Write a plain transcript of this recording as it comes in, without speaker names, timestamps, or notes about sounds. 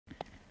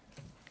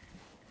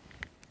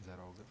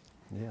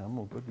Yeah, I'm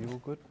all good. You all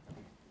good?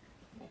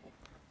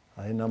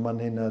 Nā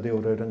mane nā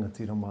reo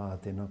rangatira mā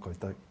tēnā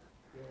koutou.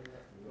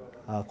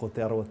 Ko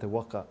te aroa te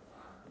waka,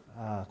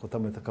 ko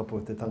tamata kapu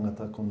o te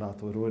tangata, ko nā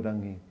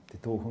Tauwhirowhiro, te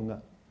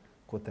tōhunga,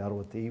 ko te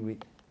aroa te iwi,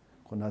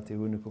 ko nā te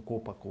unuka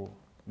kōpako,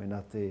 me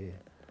nā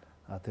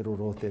te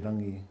roro o te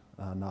rangi,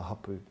 nā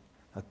hapu,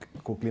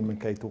 ko Keelan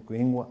McKay tōku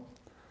ingoa,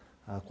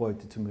 ko au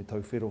te Tumu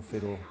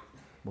Tauwhirowhiro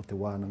mo te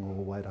wānanga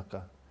o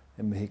Wairaka,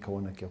 e mihi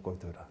kawana kia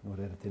koutou rā. Nō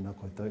reira, tēnā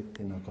koutou,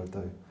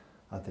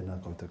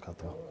 tēnā koutou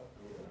katoa.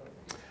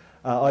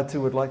 I too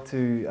would like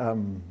to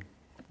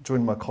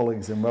join my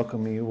colleagues in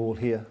welcoming you all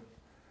here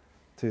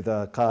to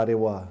the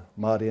Rewa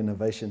Māori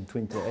Innovation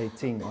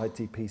 2018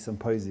 ITP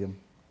Symposium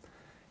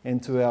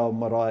and to our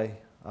marae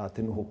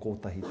te noho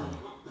kōtahitanga.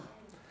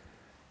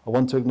 I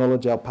want to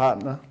acknowledge our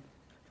partner,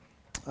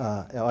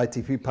 our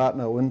ITP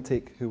partner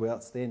Unitec, who were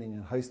outstanding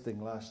in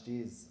hosting last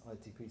year's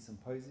ITP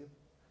Symposium.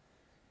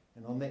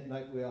 And on that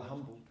note, we are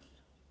humbled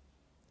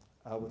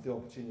with the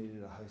opportunity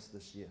to host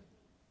this year,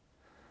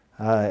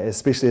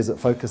 especially as it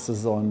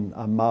focuses on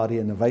Māori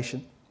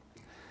innovation.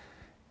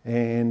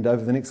 And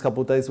over the next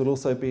couple of days, we'll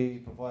also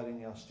be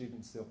providing our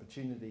students the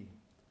opportunity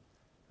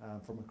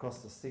from across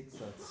the sector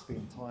to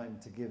spend time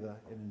together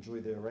and enjoy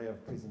the array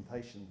of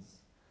presentations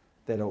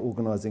that our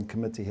organising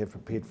committee have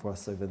prepared for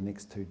us over the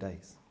next 2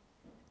 days.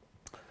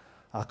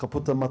 Ka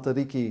puta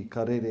matariki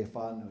ka rere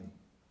whānui,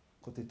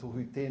 ko te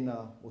tohu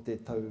tēnā o te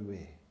tau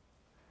e.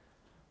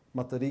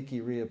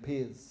 Matariki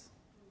reappears,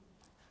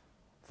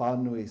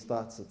 whānui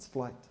starts its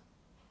flight,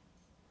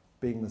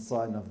 being the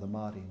sign of the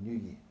Māori New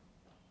Year.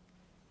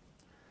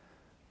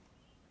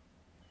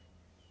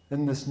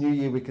 In this new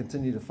year, we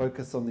continue to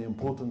focus on the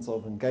importance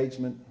of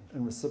engagement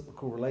and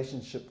reciprocal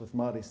relationship with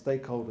Māori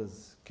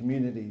stakeholders,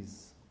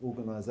 communities,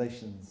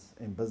 organisations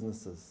and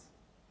businesses.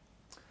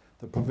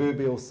 The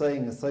proverbial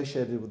saying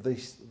associated with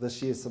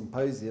this year's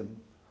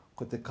symposium,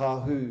 ko te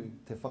kāhu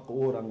te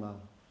whakaoranga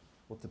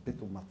o te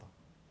pitumata.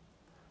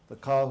 The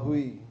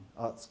kāhu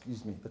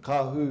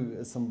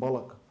is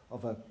symbolic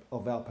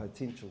of our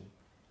potential,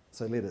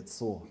 so let it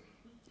soar.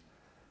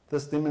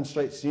 This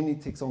demonstrates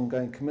Unitec's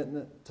ongoing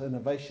commitment to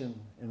innovation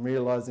and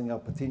realising our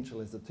potential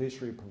as a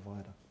tertiary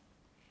provider.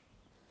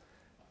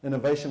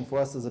 Innovation for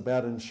us is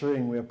about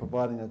ensuring we are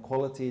providing a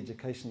quality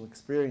educational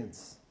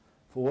experience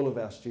for all of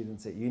our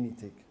students at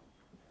Unitec,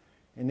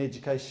 an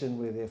education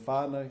where their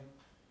whānau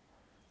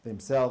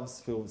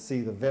themselves see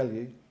the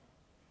value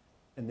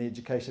in the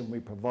education we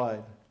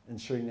provide,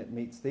 ensuring it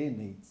meets their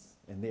needs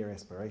and their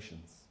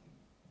aspirations.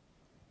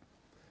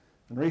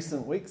 In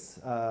recent weeks,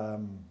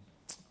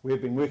 we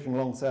have been working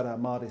alongside our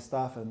Māori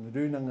staff and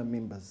Runanga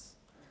members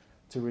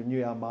to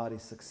renew our Māori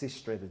success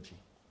strategy.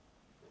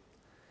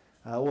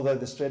 Although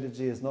the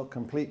strategy is not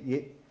complete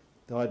yet,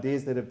 the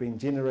ideas that have been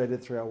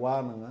generated through our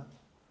wānanga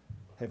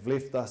have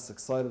left us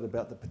excited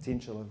about the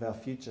potential of our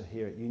future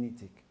here at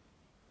Unitec.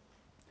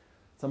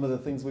 Some of the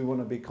things we want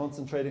to be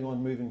concentrating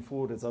on moving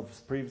forward, as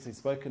I've previously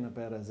spoken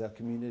about, is our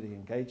community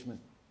engagement.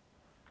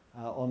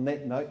 On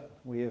that note,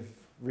 we have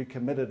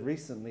recommitted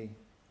recently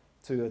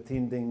to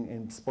attending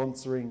and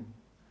sponsoring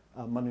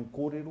Manu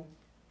Kōrero.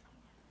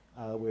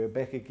 We're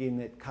back again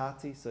at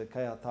Kāti, so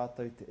kei a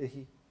tātou te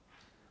ihi.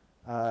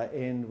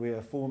 And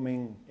we're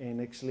forming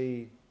and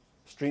actually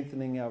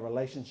strengthening our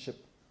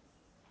relationship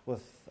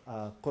with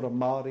kura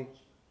Māori,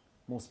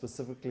 more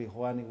specifically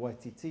Hoani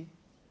Waititi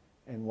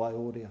and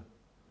Waioria.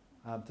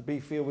 To be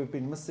fair, we've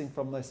been missing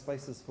from those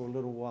spaces for a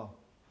little while.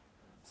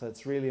 So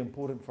it's really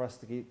important for us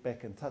to get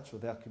back in touch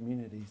with our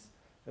communities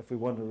if we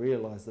want to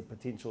realise the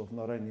potential of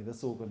not only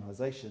this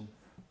organisation,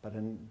 but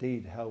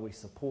indeed how we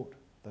support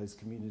those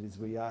communities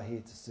we are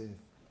here to serve.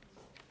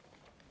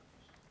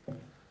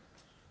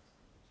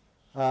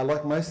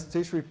 Like most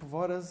tertiary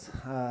providers,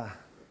 our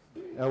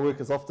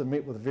work is often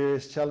met with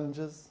various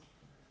challenges,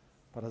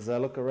 but as I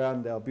look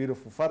around our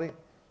beautiful whare,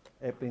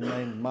 aptly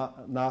named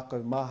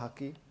Nāko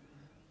Mahaki,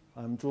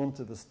 I'm drawn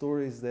to the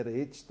stories that are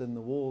etched in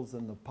the walls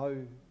and the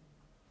pou,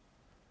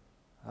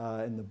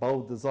 and the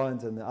bold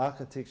designs and the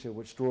architecture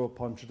which draw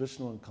upon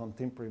traditional and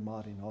contemporary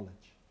Māori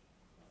knowledge.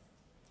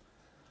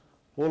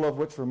 All of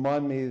which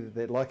remind me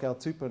that, like our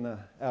tupuna,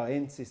 our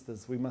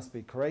ancestors, we must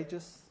be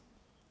courageous,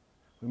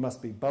 we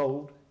must be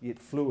bold, yet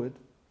fluid,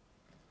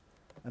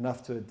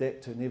 enough to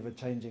adapt to an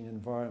ever-changing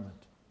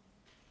environment.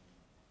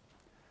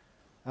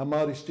 Our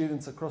Māori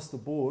students across the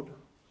board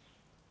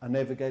are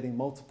navigating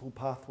multiple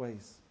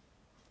pathways.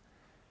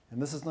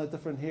 And this is no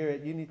different here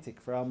at Unitec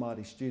for our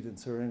Māori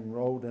students who are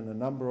enrolled in a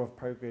number of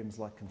programs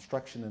like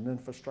construction and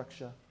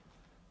infrastructure,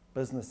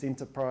 business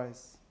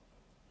enterprise,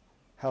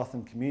 health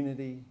and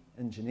community,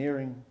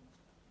 engineering,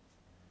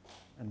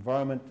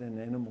 environment and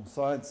animal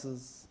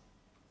sciences,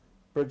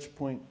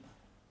 Bridgepoint,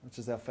 which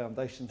is our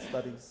foundation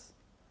studies,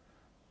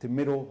 Te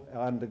Miro,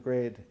 our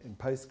undergrad and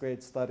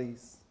postgrad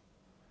studies,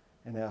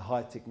 and our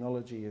high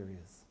technology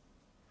areas.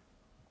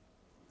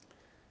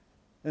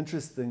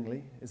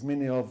 Interestingly,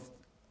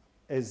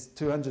 as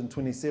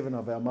 227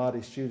 of our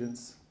Māori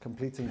students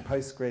completing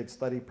postgrad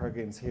study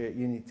programs here at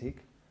Unitec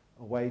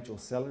are wage or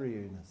salary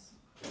earners.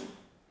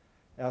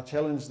 Our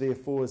challenge,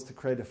 therefore, is to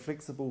create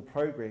flexible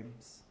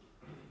programs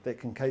that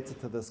can cater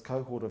to this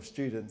cohort of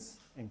students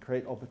and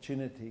create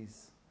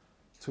opportunities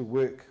to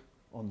work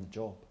on the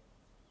job.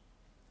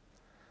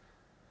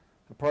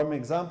 A primary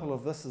example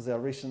of this is our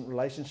recent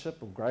relationship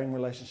or growing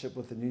relationship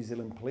with the New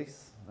Zealand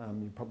Police.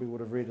 You probably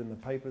would have read in the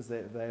papers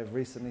that they have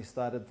recently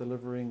started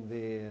delivering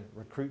their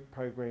recruit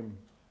program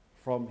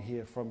from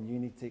here, from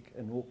Unitec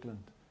in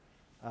Auckland.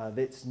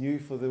 That's new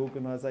for the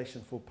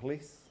organisation for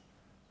police.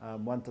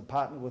 One, to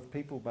partner with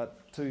people,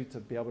 but two, to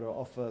be able to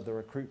offer the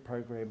recruit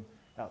program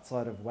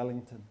outside of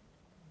Wellington.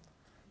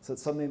 So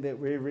it's something that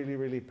we're really,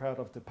 really proud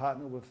of, to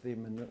partner with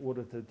them in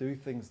order to do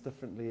things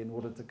differently, in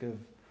order to give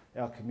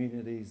our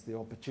communities the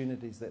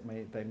opportunities that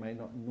they may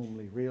not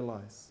normally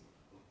realise.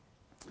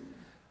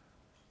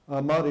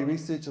 Māori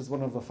research is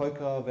one of the foci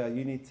of our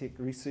Unitec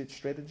research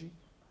strategy.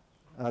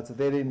 To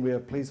that end, we are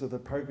pleased with the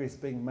progress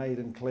being made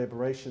in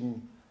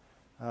collaboration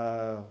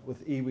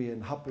with iwi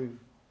and hapu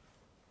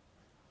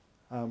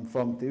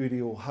from Te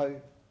Uri o Hau,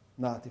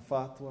 Ngā Te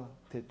Whātua,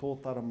 Te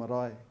Tōtara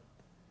Marae,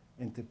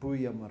 and Te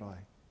Puia Marae,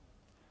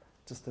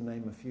 just to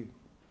name a few.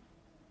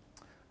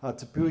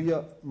 Te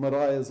Puia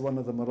Marae is one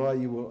of the marae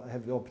you will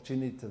have the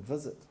opportunity to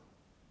visit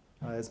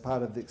as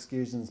part of the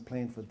excursions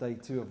planned for day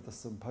 2 of the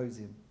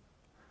symposium.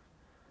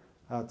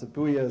 Te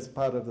Puia is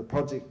part of the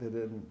project that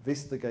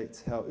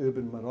investigates how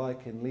urban marae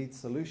can lead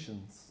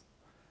solutions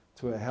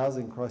to a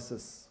housing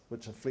crisis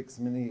which afflicts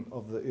many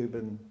of the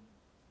urban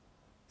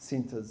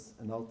centres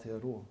in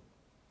Aotearoa.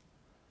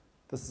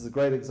 This is a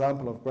great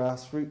example of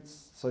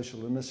grassroots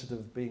social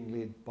initiative being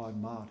led by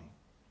Māori.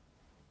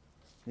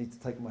 I need to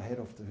take my hat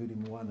off to Huri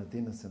Moana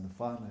Dennis and the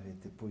whānau e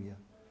Te Puia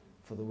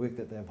for the work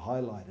that they have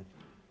highlighted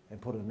and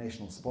put a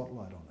national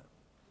spotlight on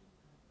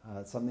it.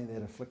 It's something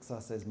that afflicts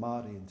us as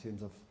Māori in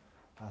terms of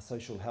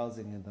social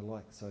housing and the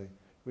like, so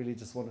really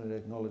just wanted to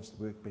acknowledge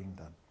the work being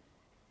done.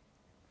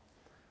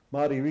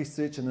 Māori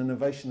research and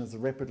innovation is a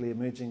rapidly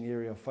emerging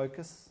area of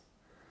focus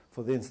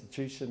for the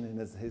institution and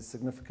has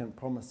significant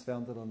promise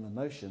founded on the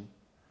notion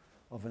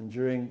of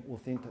enduring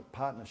authentic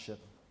partnership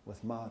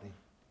with Māori.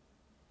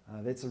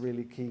 That's a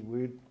really key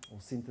word or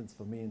sentence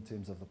for me in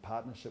terms of the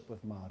partnership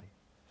with Māori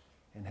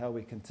and how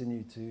we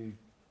continue to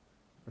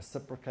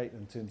reciprocate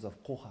in terms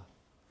of koha.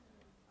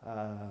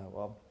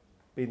 Well,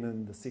 I've been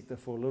in the sector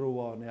for a little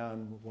while now,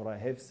 and what I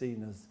have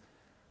seen is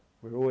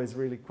we're always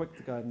really quick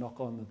to go and knock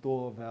on the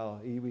door of our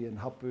iwi and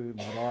hapu,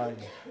 marae,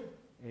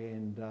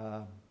 and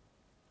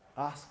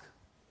ask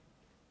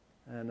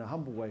in a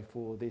humble way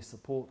for their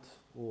support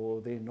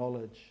or their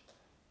knowledge,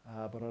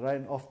 but I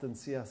don't often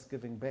see us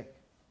giving back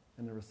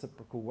in a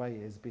reciprocal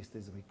way as best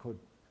as we could.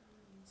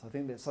 So I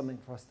think that's something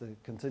for us to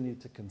continue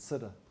to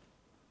consider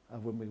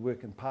when we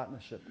work in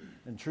partnership,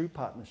 in true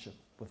partnership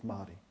with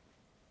Māori.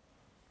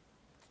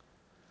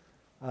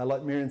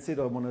 Like Marion said,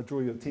 I want to draw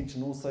your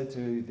attention also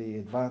to the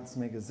Advance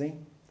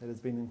magazine that has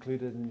been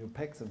included in your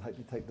packs, and hope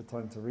you take the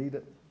time to read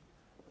it.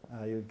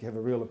 You'll have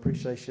a real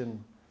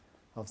appreciation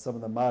of some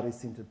of the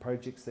Māori-centred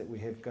projects that we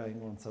have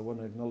going on, so I want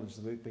to acknowledge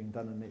the work being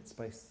done in that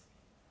space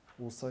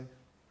also.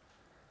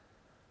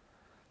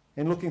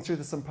 And looking through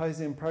the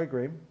symposium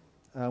program,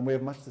 we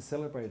have much to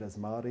celebrate as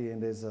Māori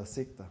and as a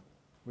sector.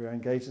 We're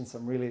engaged in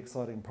some really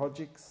exciting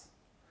projects,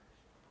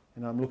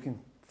 and I'm looking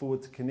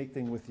forward to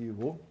connecting with you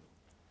all,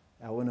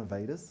 our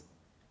innovators,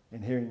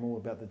 and hearing more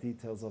about the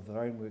details of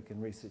their own work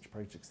and research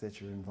projects that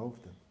you're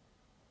involved in.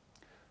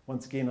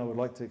 Once again, I would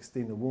like to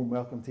extend a warm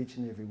welcome to each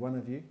and every one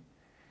of you,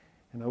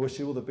 and I wish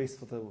you all the best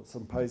for the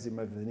symposium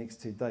over the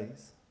next 2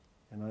 days,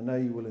 and I know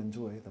you will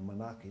enjoy the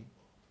manaki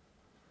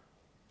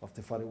of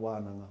Te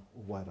Wharewānanga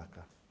o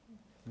Wairaka.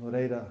 Nō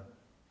reira,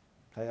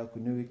 kai aku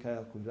nui, kai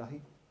aku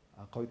rahi,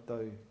 a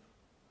koutou,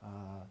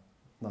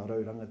 nā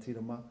rau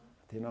rangatirama,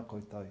 tēnā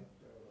koutou,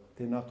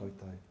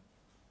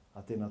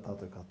 a tēnā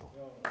tātou katoa.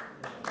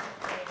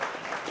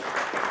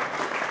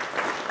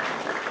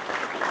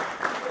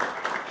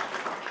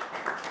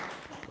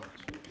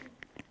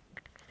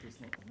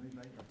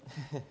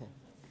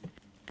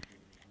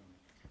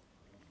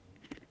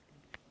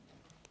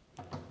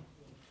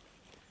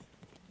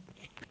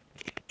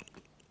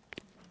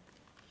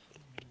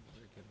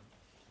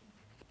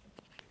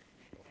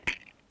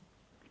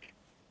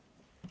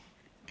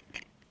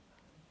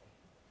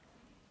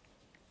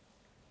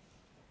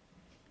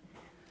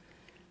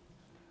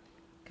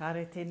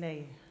 Kāre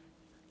tēnei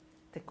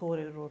te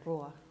kōrero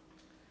roa,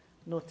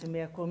 no te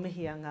mea ko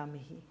mihi a ngā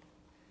mihi.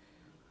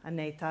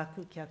 Anei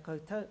tāku kia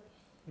koutou,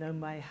 nau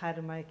mai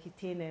haere mai ki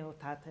tēnei o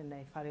tātou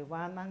nei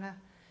wharewānanga,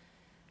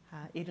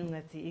 I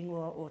runga te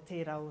ingoa o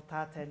tērā o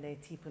tātou nei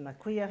tīpuna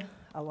kuia,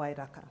 a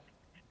Wairaka.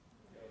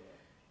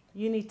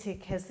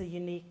 Unitec has the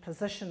unique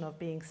position of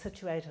being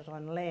situated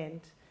on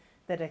land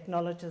that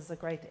acknowledges a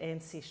great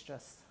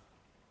ancestress,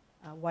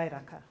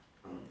 Wairaka.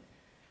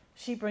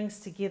 She brings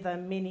together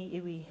many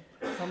iwi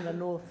from the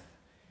north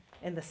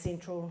and the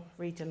central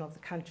region of the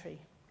country.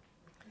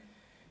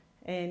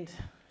 And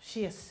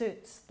she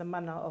asserts the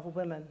mana of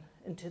women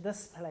into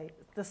this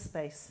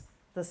space,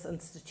 this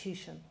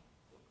institution.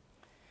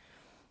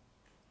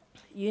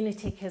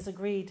 Unitec has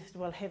agreed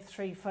we'll have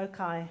 3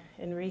 foci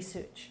in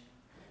research.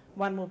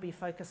 One will be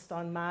focused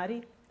on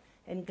Māori,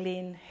 and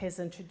Glenn has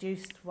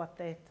introduced what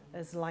that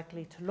is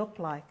likely to look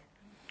like.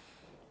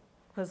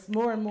 Because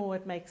more and more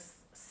it makes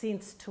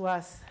sense to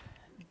us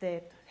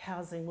that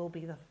housing will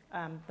be the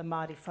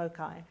Māori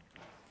foci.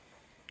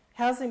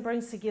 Housing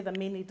brings together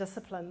many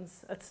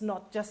disciplines. It's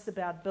not just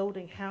about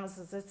building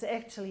houses, it's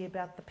actually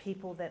about the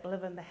people that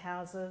live in the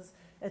houses,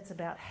 it's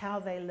about how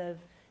they live,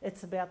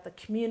 it's about the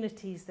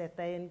communities that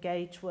they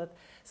engage with.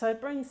 So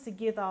it brings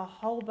together a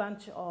whole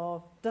bunch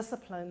of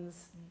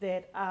disciplines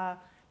that are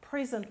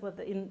present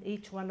within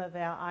each one of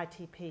our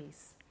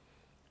ITPs.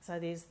 So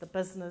there's the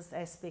business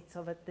aspects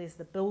of it, there's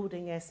the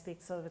building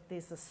aspects of it,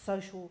 there's the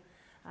social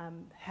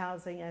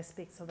housing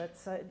aspects of it.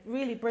 So it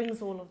really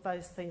brings all of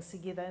those things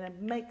together, and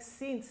it makes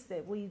sense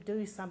that we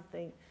do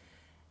something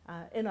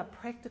in a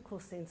practical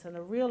sense, in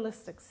a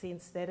realistic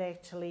sense, that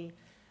actually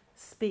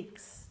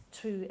speaks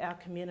to our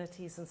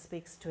communities and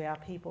speaks to our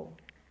people.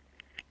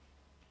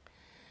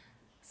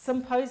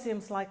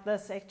 Symposiums like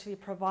this actually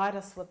provide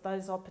us with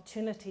those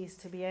opportunities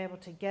to be able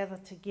to gather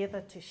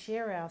together to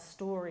share our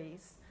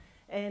stories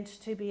and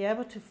to be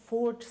able to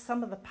forge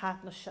some of the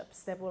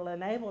partnerships that will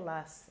enable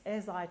us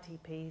as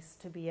ITPs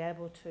to be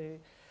able to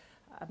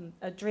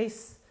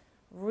address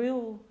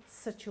real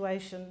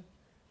situation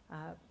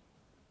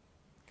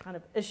kind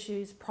of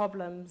issues,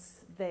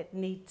 problems that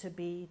need to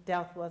be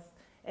dealt with,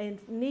 and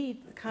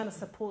need the kind of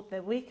support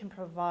that we can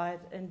provide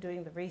in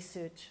doing the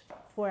research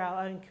for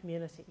our own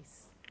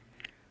communities,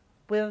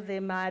 whether they're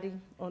Māori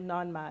or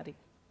non-Māori.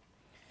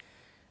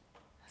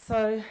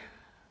 So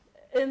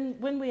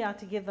when we are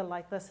together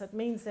like this, it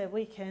means that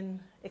we can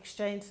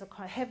exchange,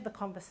 have the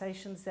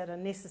conversations that are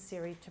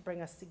necessary to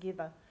bring us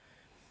together.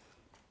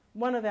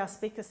 One of our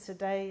speakers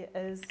today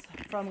is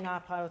from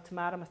Ngā Pai o Te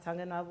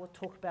Māramatanga, and I will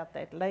talk about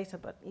that later,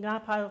 but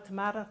Ngā Pai o Te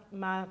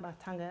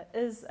Māramatanga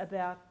is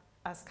about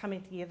us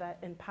coming together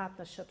in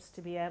partnerships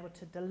to be able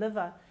to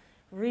deliver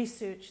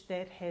research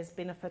that has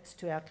benefits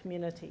to our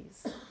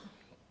communities.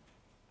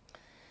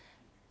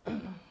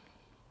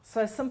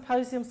 So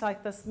symposiums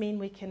like this mean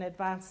we can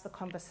advance the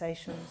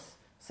conversations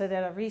so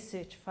that our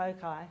research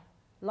foci,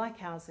 like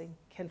housing,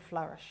 can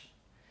flourish.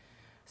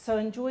 So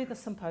enjoy the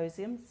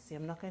symposium. See,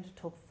 I'm not going to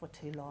talk for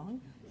too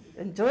long.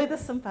 Enjoy the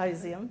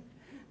symposium,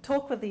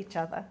 talk with each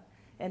other,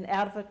 and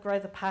out of it grow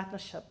the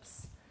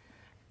partnerships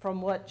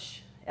from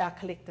which our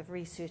collective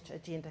research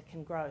agenda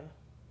can grow.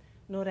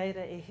 Nō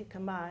reira e hika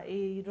mā,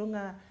 i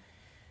runga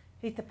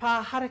i te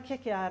pāhara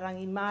keke a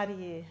rangi Māori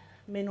e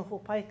me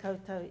noho pai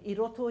koutou, i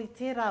roto i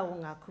tērā o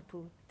ngā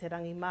kupu te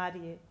rangi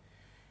Māori e.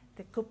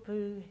 Te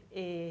kupu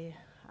e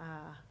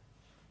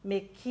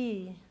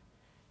McKay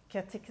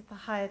kia tikita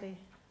haere,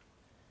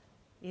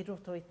 i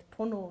roto i te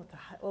pono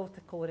o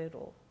te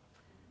kōrero.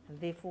 And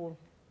therefore,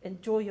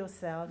 enjoy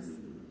yourselves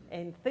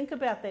and think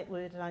about that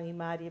word rangi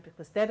Māori,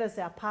 because that is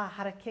our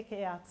pāhara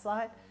keke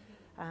outside,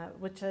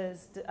 which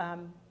is,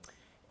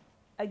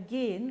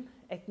 again,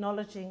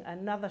 acknowledging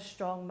another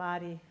strong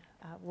Māori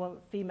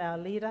female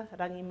leader,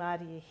 rangi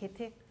Māori e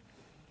hete.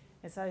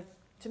 And so,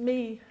 to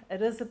me,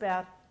 it is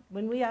about,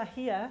 when we are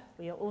here,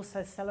 we are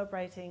also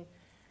celebrating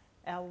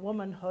our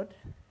womanhood,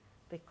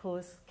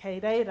 because kei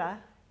reira,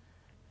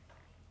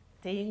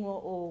 te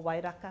ingoa o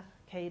Wairaka,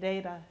 kei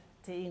reira,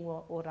 te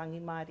ingoa o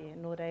rangi Māori,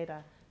 nō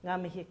reira,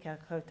 ngā mihi kia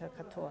koutou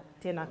katoa.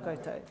 Tēnā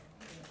koutou.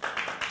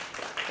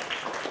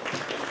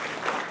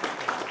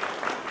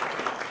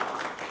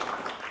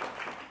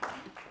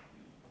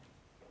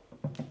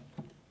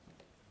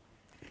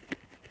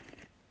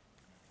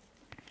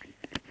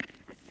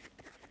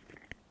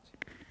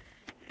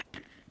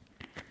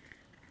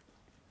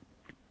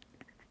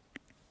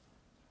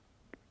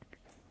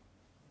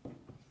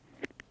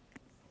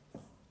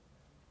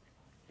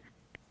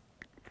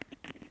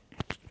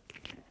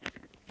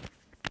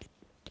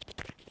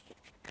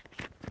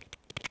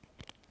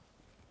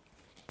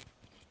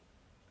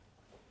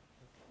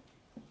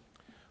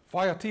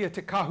 Whaiatia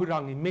te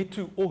kahurangi,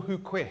 metu ohu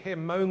koe he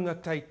maunga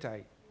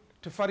teitei.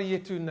 Te whare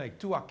etu nei,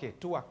 tuake,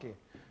 tuake.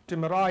 Te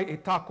marae e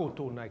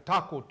tākoto nei,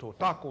 tākoto,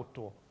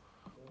 tākoto.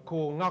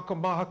 Ko ngā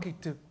kamahaki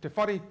te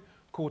whare,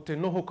 ko te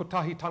noho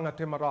kotahitanga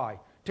te marae.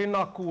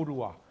 Tēnā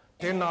kōrua,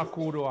 tēnā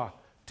kōrua,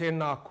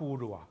 tēnā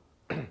kōrua.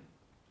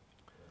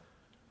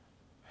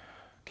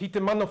 Ki te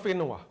mana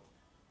whenua,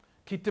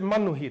 ki te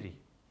manuhiri,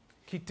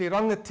 ki te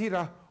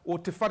rangatira o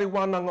te whare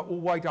wānanga o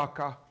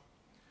Wairaka,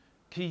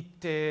 ki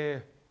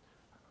te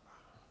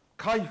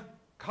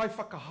kai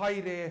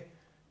whakahaere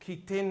ki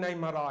tēnei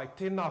marae,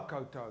 tēnā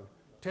koutou,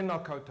 tēnā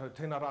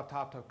rā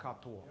tātou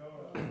katoa.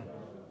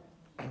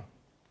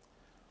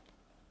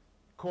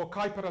 Ko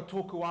kaipara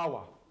tōku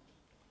awa,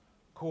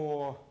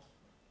 ko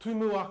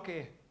Tumu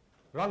ake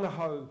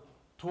Rangahau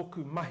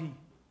tōku mahi,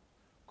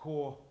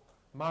 ko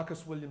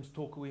Marcus Williams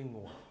tōku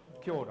ingoa.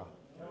 Kia ora.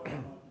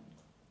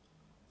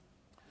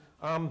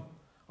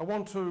 I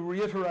want to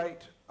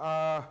reiterate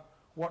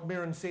what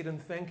Merrin said in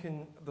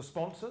thanking the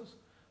sponsors.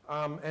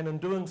 And in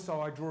doing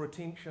so, I draw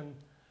attention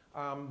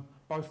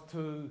both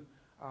to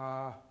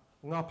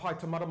Ngā Pai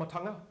Te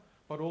Māramatanga,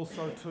 but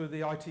also to the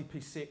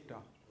ITP sector,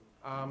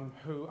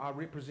 who are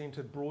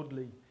represented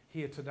broadly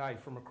here today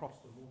from across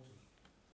the waters.